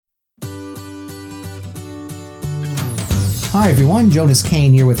Hi everyone, Jonas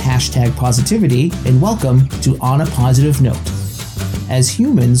Kane here with #Positivity, and welcome to On a Positive Note. As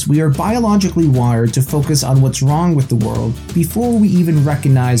humans, we are biologically wired to focus on what's wrong with the world before we even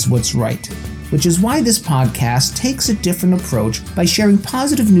recognize what's right, which is why this podcast takes a different approach by sharing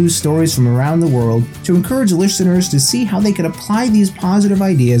positive news stories from around the world to encourage listeners to see how they can apply these positive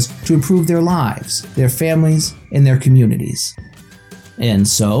ideas to improve their lives, their families, and their communities. And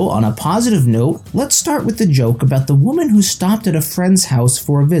so, on a positive note, let's start with the joke about the woman who stopped at a friend's house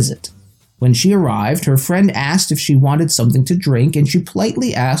for a visit. When she arrived, her friend asked if she wanted something to drink, and she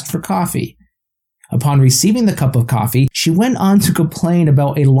politely asked for coffee. Upon receiving the cup of coffee, she went on to complain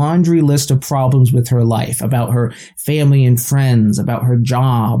about a laundry list of problems with her life, about her family and friends, about her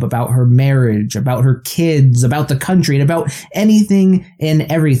job, about her marriage, about her kids, about the country, and about anything and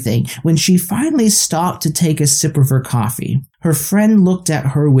everything. When she finally stopped to take a sip of her coffee, her friend looked at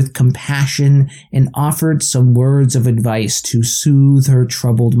her with compassion and offered some words of advice to soothe her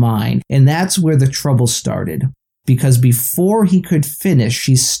troubled mind. And that's where the trouble started. Because before he could finish,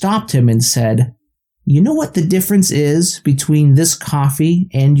 she stopped him and said, "You know what the difference is between this coffee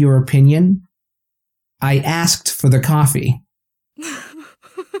and your opinion? I asked for the coffee."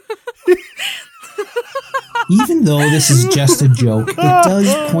 Even though this is just a joke, it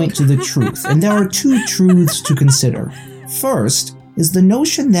does point to the truth, and there are two truths to consider. First is the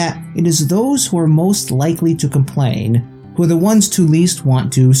notion that it is those who are most likely to complain who are the ones to least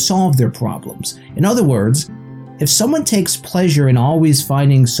want to solve their problems. In other words, if someone takes pleasure in always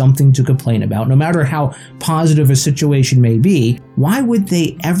finding something to complain about, no matter how positive a situation may be, why would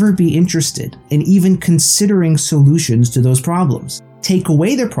they ever be interested in even considering solutions to those problems? Take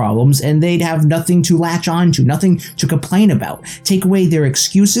away their problems and they'd have nothing to latch on to, nothing to complain about. Take away their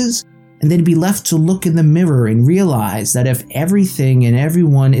excuses and they'd be left to look in the mirror and realize that if everything and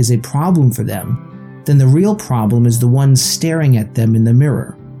everyone is a problem for them, then the real problem is the one staring at them in the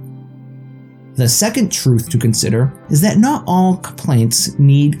mirror. The second truth to consider is that not all complaints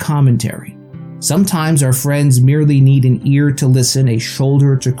need commentary. Sometimes our friends merely need an ear to listen, a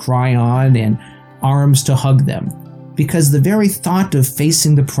shoulder to cry on, and arms to hug them. Because the very thought of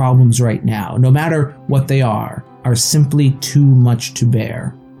facing the problems right now, no matter what they are simply too much to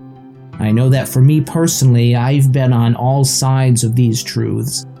bear. I know that for me personally, I've been on all sides of these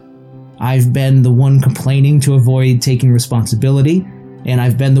truths. I've been the one complaining to avoid taking responsibility, and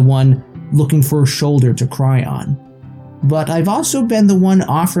I've been the one looking for a shoulder to cry on. But I've also been the one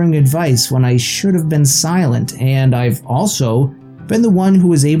offering advice when I should have been silent, and I've also been the one who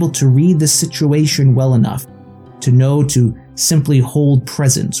was able to read the situation well enough to know to simply hold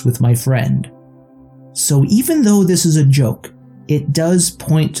presence with my friend. So even though this is a joke, it does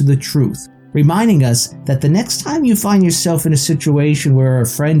point to the truth, reminding us that the next time you find yourself in a situation where a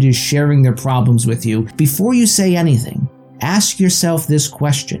friend is sharing their problems with you, before you say anything, ask yourself this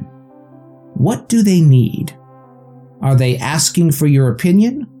question. What do they need? Are they asking for your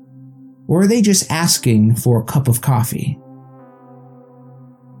opinion? Or are they just asking for a cup of coffee?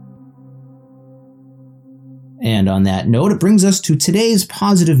 And on that note, it brings us to today's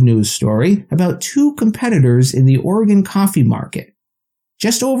positive news story about two competitors in the Oregon coffee market.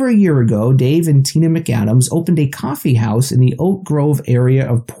 Just over a year ago, Dave and Tina McAdams opened a coffee house in the Oak Grove area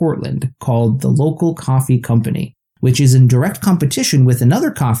of Portland called the Local Coffee Company, which is in direct competition with another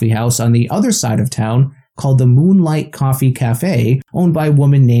coffee house on the other side of town called the Moonlight Coffee Cafe, owned by a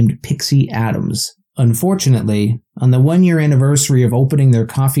woman named Pixie Adams. Unfortunately, on the 1-year anniversary of opening their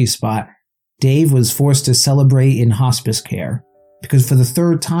coffee spot, Dave was forced to celebrate in hospice care, because for the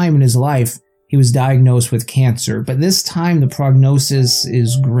third time in his life, he was diagnosed with cancer, but this time the prognosis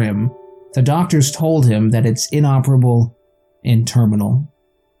is grim. The doctors told him that it's inoperable and terminal.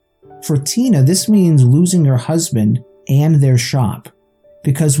 For Tina, this means losing her husband and their shop,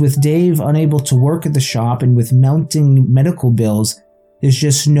 because with Dave unable to work at the shop and with mounting medical bills, there's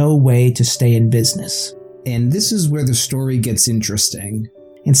just no way to stay in business. And this is where the story gets interesting.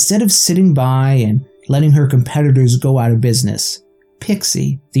 Instead of sitting by and letting her competitors go out of business,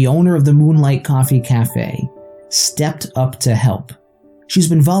 Pixie, the owner of the Moonlight Coffee Cafe, stepped up to help. She's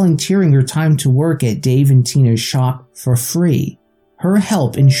been volunteering her time to work at Dave and Tina's shop for free. Her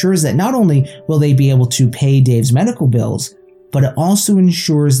help ensures that not only will they be able to pay Dave's medical bills, but it also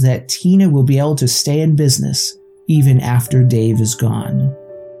ensures that Tina will be able to stay in business even after Dave is gone.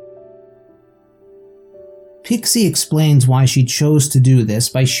 Pixie explains why she chose to do this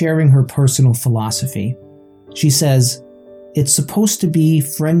by sharing her personal philosophy. She says, "It's supposed to be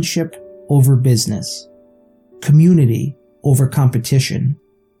friendship over business, community over competition.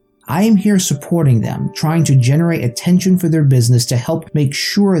 I am here supporting them, trying to generate attention for their business to help make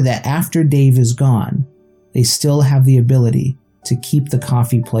sure that after Dave is gone, they still have the ability to keep the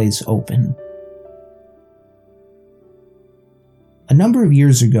coffee place open. A number of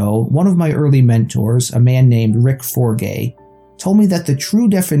years ago, one of my early mentors, a man named Rick Forgay, told me that the true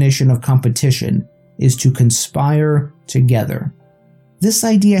definition of competition is to conspire together. This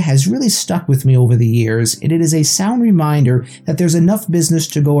idea has really stuck with me over the years, and it is a sound reminder that there's enough business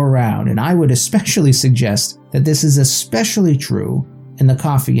to go around, and I would especially suggest that this is especially true in the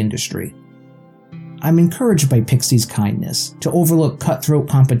coffee industry. I'm encouraged by Pixie's kindness to overlook cutthroat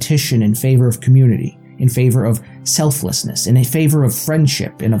competition in favor of community, in favor of selflessness, in favor of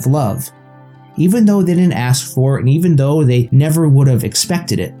friendship and of love. Even though they didn't ask for it, and even though they never would have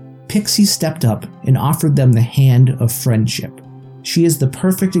expected it, Pixie stepped up and offered them the hand of friendship. She is the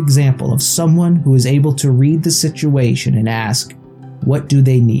perfect example of someone who is able to read the situation and ask, what do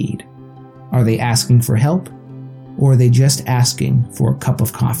they need? Are they asking for help, or are they just asking for a cup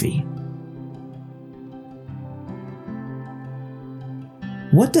of coffee?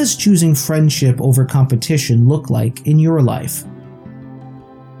 What does choosing friendship over competition look like in your life?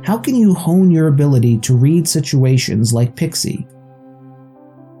 How can you hone your ability to read situations like Pixie?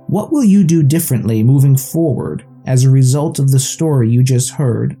 What will you do differently moving forward as a result of the story you just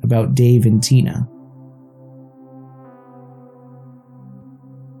heard about Dave and Tina?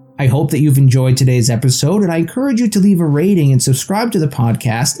 I hope that you've enjoyed today's episode, and I encourage you to leave a rating and subscribe to the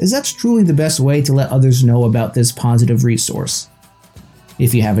podcast, as that's truly the best way to let others know about this positive resource.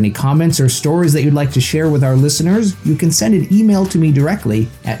 If you have any comments or stories that you'd like to share with our listeners, you can send an email to me directly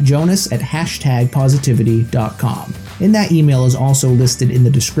at jonas@hashtagpositivity.com. And that email is also listed in the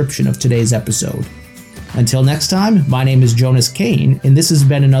description of today's episode. Until next time, my name is Jonas Kane, and this has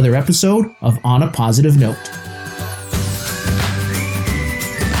been another episode of On a Positive Note.